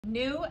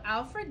New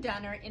Alfred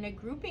Dunner in a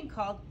grouping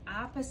called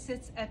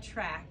Opposites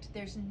Attract.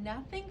 There's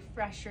nothing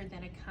fresher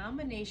than a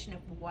combination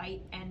of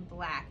white and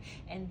black.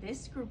 And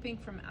this grouping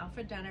from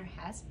Alfred Dunner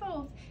has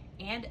both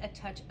and a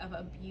touch of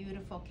a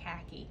beautiful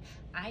khaki.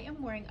 I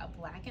am wearing a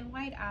black and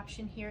white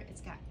option here.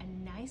 It's got a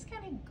nice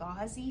kind of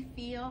gauzy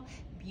feel,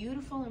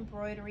 beautiful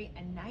embroidery,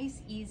 a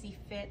nice easy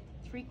fit,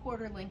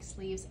 3/4 length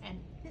sleeves, and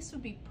this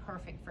would be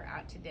perfect for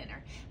out to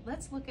dinner.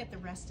 Let's look at the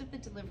rest of the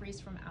deliveries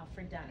from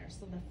Alfred Dunner.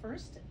 So the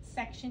first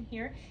section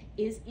here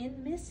is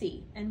in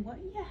Missy, and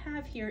what you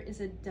have here is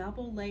a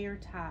double layer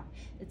top.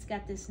 It's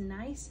got this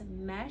nice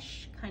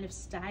mesh kind of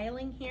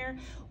styling here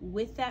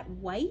with that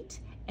white,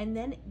 and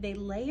then they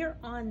layer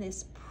on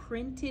this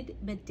printed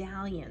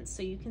medallions.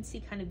 So you can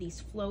see kind of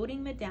these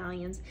floating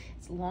medallions.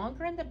 It's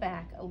longer in the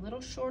back, a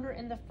little shorter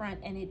in the front,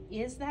 and it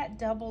is that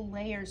double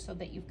layer so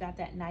that you've got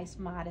that nice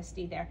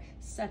modesty there.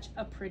 Such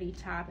a pretty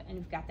top, and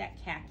you've got that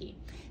khaki.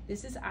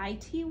 This is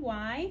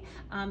ITY.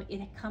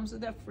 It comes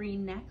with a free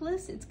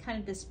necklace. It's kind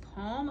of this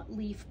palm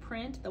leaf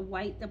print, the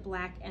white, the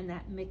black, and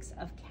that mix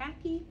of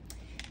khaki.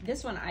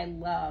 This one I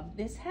love.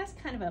 This has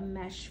kind of a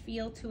mesh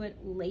feel to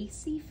it,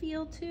 lacy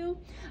feel too.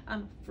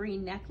 Free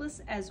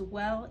necklace as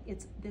well.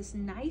 It's this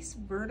nice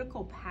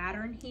vertical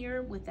pattern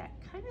here with that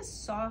kind of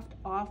soft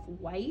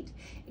off-white.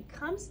 It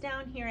comes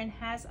down here and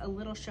has a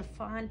little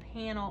chiffon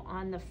panel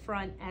on the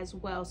front as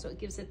well, so it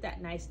gives it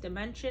that nice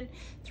dimension,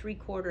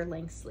 3/4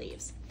 length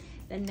sleeves.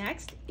 The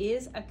next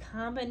is a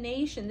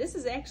combination. This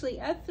is actually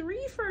a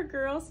 3 for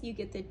girls. You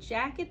get the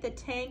jacket, the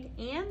tank,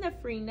 and the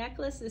free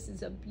necklace. This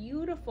is a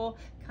beautiful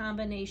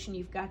combination.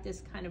 You've got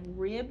this kind of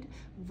ribbed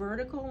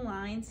vertical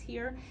lines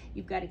here.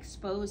 You've got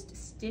exposed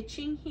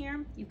stitching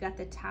here. You've got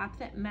the top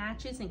that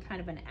matches in kind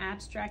of an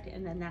abstract,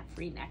 and then that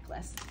free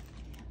necklace.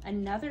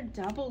 Another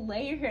double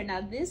layer here. Now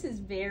this is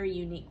very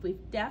unique.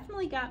 We've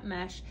definitely got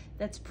mesh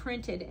that's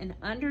printed, and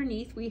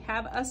underneath we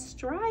have a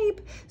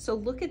stripe. So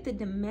look at the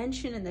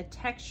dimension and the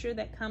texture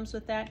that comes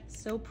with that.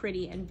 So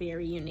pretty and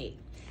very unique.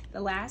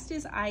 The last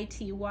is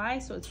ITY,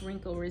 so it's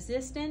wrinkle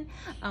resistant.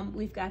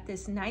 We've got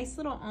this nice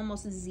little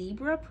almost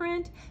zebra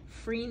print,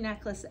 free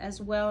necklace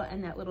as well,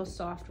 and that little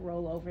soft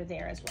roll over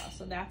there as well.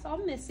 So that's all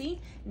Missy.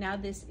 Now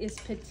this is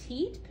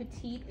Petite.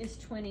 Petite is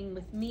twinning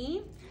with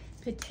me.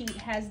 Petite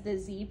has the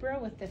zebra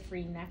with the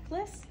free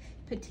necklace.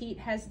 Petite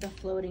has the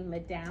floating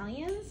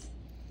medallions.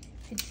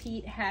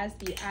 Petite has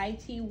the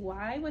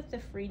ITY with the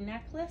free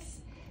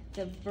necklace.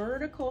 The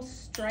vertical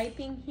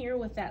striping here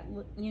with that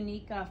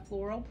unique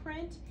floral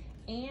print.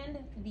 And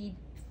the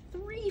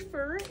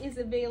 3-fer is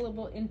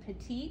available in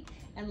Petite.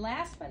 And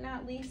last but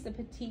not least, the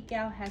Petite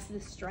gal has the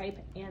stripe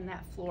and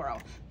that floral.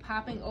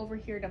 Popping over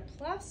here to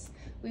plus,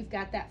 we've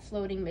got that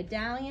floating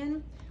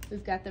medallion.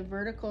 We've got the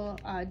vertical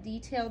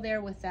detail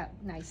there with that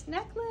nice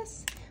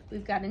necklace.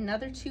 We've got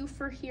another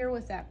 2-fer here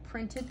with that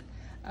printed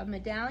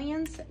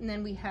medallions. And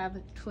then we have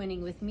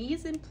twinning with me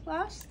is in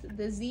plus.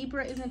 The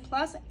zebra is in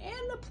plus.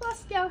 And the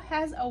plus gal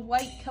has a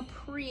white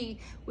capri,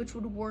 which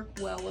would work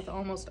well with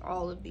almost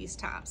all of these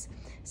tops.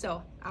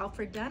 So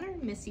Alfred Dunner,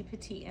 Missy,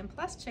 Petite, and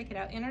plus. Check it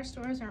out in our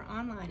stores or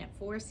online at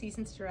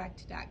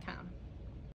fourseasonsdirect.com.